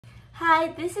Hi,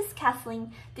 this is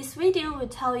Kathleen. This video will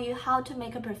tell you how to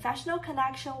make a professional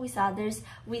connection with others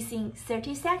within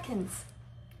 30 seconds.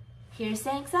 Here's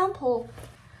an example.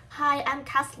 Hi, I'm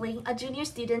Kathleen, a junior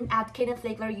student at Caden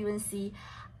Flagler UNC.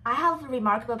 I have a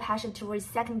remarkable passion towards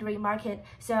secondary market,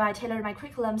 so I tailored my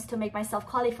curriculums to make myself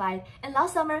qualified. And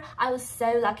last summer, I was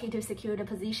so lucky to secure the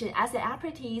position as the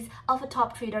apprentice of a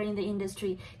top trader in the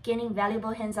industry, gaining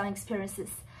valuable hands-on experiences.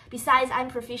 Besides, I'm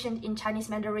proficient in Chinese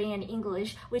Mandarin and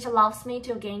English, which allows me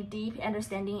to gain deep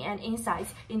understanding and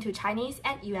insights into Chinese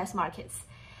and US markets.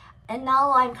 And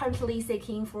now I'm currently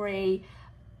seeking for a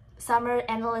summer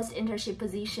analyst internship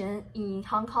position in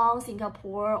Hong Kong,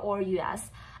 Singapore, or US.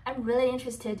 I'm really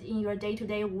interested in your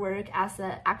day-to-day work as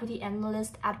an equity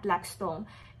analyst at Blackstone.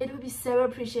 It would be so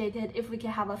appreciated if we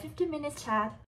can have a 15-minute chat.